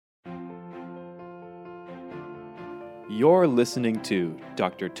You're listening to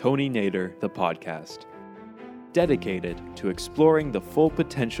Dr. Tony Nader, the podcast, dedicated to exploring the full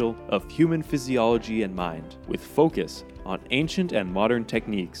potential of human physiology and mind, with focus on ancient and modern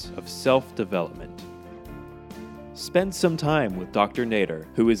techniques of self-development. Spend some time with Dr. Nader,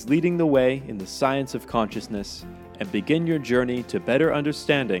 who is leading the way in the science of consciousness, and begin your journey to better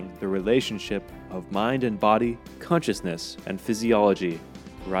understanding the relationship of mind and body, consciousness, and physiology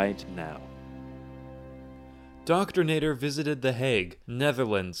right now. Dr. Nader visited The Hague,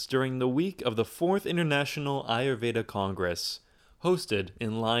 Netherlands during the week of the 4th International Ayurveda Congress, hosted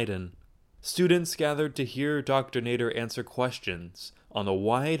in Leiden. Students gathered to hear Dr. Nader answer questions on a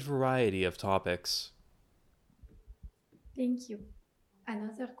wide variety of topics. Thank you.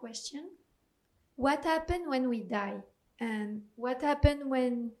 Another question. What happened when we die? And what happened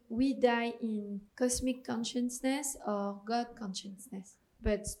when we die in cosmic consciousness or God consciousness?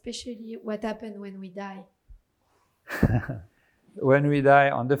 But especially what happened when we die? When we die,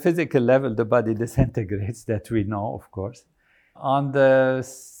 on the physical level, the body disintegrates, that we know, of course. On the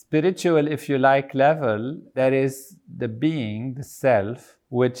spiritual, if you like, level, there is the being, the self,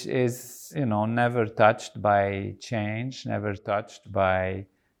 which is, never touched by change, never touched by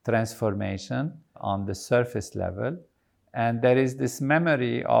transformation on the surface level. And there is this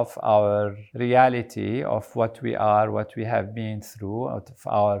memory of our reality, of what we are, what we have been through, of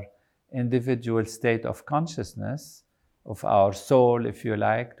our individual state of consciousness, of our soul, if you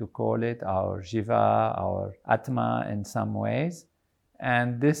like to call it, our jiva, our atma in some ways.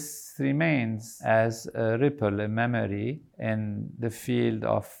 And this remains as a ripple, a memory in the field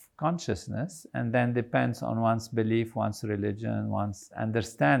of consciousness, and then depends on one's belief, one's religion, one's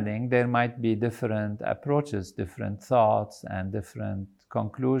understanding. There might be different approaches, different thoughts, and different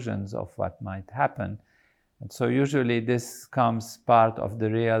conclusions of what might happen. And so usually this comes part of the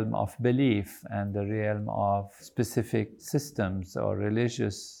realm of belief and the realm of specific systems or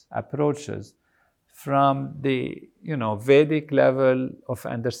religious approaches. From the Vedic level of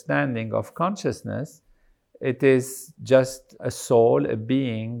understanding of consciousness, it is just a soul, a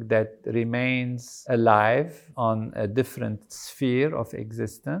being that remains alive on a different sphere of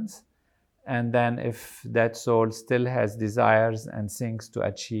existence. And then if that soul still has desires and things to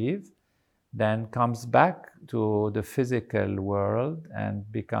achieve, then comes back to the physical world and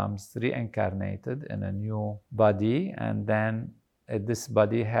becomes reincarnated in a new body, and then this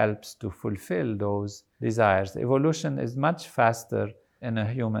body helps to fulfill those desires. Evolution is much faster in a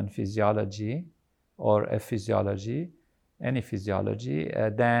human physiology or a physiology, any physiology,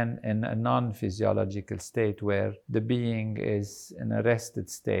 than in a non-physiological state where the being is in a rested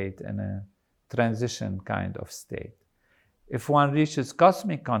state, in a transition kind of state. If one reaches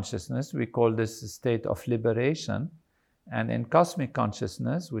cosmic consciousness, we call this a state of liberation. And in cosmic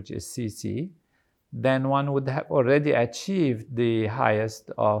consciousness, which is CC, then one would have already achieved the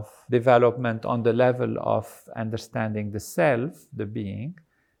highest of development on the level of understanding the self, the being,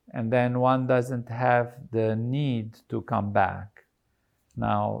 and then one doesn't have the need to come back.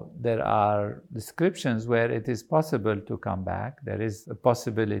 Now, there are descriptions where it is possible to come back. There is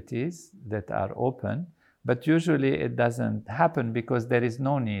possibilities that are open. But usually it doesn't happen because there is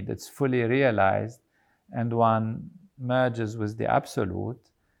no need. It's fully realized and one merges with the absolute.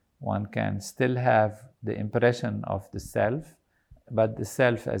 One can still have the impression of the self, but the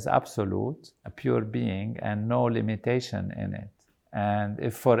self as absolute, a pure being, and no limitation in it. And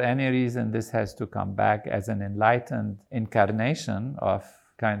if for any reason this has to come back as an enlightened incarnation of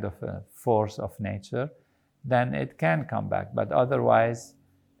kind of a force of nature, then it can come back. But otherwise,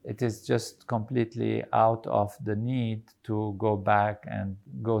 it is just completely out of the need to go back and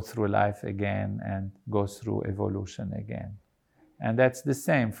go through life again and go through evolution again. And that's the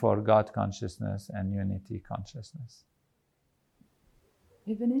same for God consciousness and unity consciousness.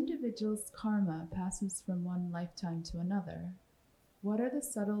 If an individual's karma passes from one lifetime to another, what are the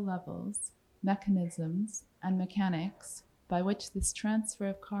subtle levels, mechanisms, and mechanics by which this transfer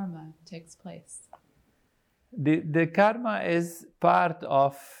of karma takes place? The karma is part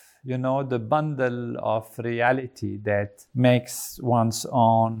of, the bundle of reality that makes one's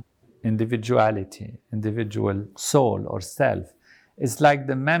own individuality, individual soul or self. It's like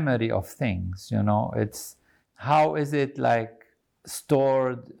the memory of things, It's how is it like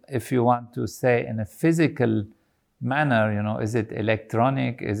stored, if you want to say, in a physical manner, Is it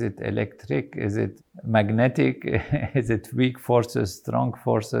electronic? Is it electric? Is it magnetic? Is it weak forces, strong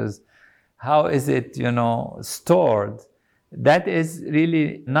forces? How is it, stored? That is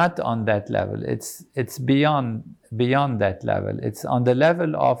really not on that level. It's beyond that level. It's on the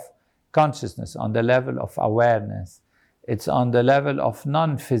level of consciousness, on the level of awareness. It's on the level of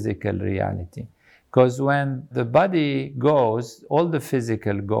non-physical reality. Because when the body goes, all the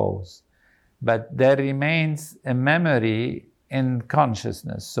physical goes, but there remains a memory in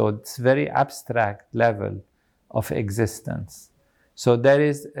consciousness. So it's very abstract level of existence. So there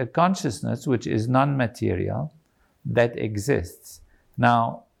is a consciousness which is non-material that exists.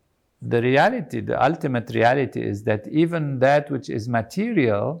 Now, the reality, the ultimate reality is that even that which is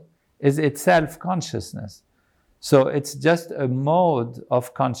material is itself consciousness. So it's just a mode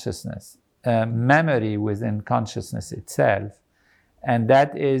of consciousness, a memory within consciousness itself. And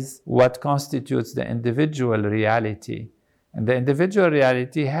that is what constitutes the individual reality. And the individual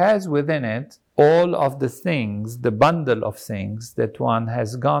reality has within it all of the things, the bundle of things that one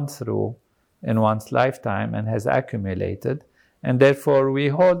has gone through in one's lifetime and has accumulated. And therefore, we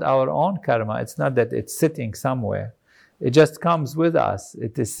hold our own karma. It's not that it's sitting somewhere. It just comes with us.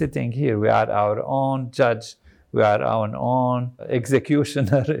 It is sitting here. We are our own judge. We are our own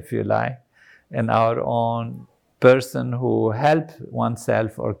executioner, if you like, and our own person who help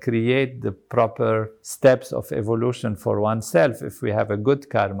oneself or create the proper steps of evolution for oneself if we have a good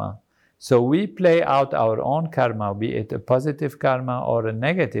karma. So we play out our own karma, be it a positive karma or a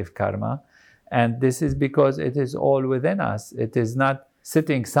negative karma. And this is because it is all within us. It is not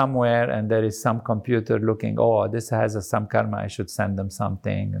sitting somewhere and there is some computer looking, oh, this has some karma, I should send them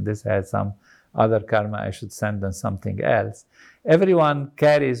something. And this has some other karma, I should send them something else. Everyone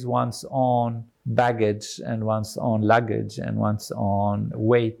carries one's own baggage and one's own luggage and one's own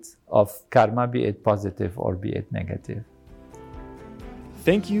weight of karma, be it positive or be it negative.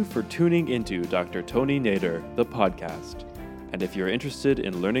 Thank you for tuning into Dr. Tony Nader, the podcast. And if you're interested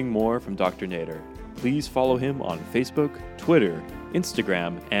in learning more from Dr. Nader, please follow him on Facebook, Twitter,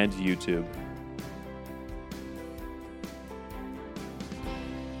 Instagram, and YouTube.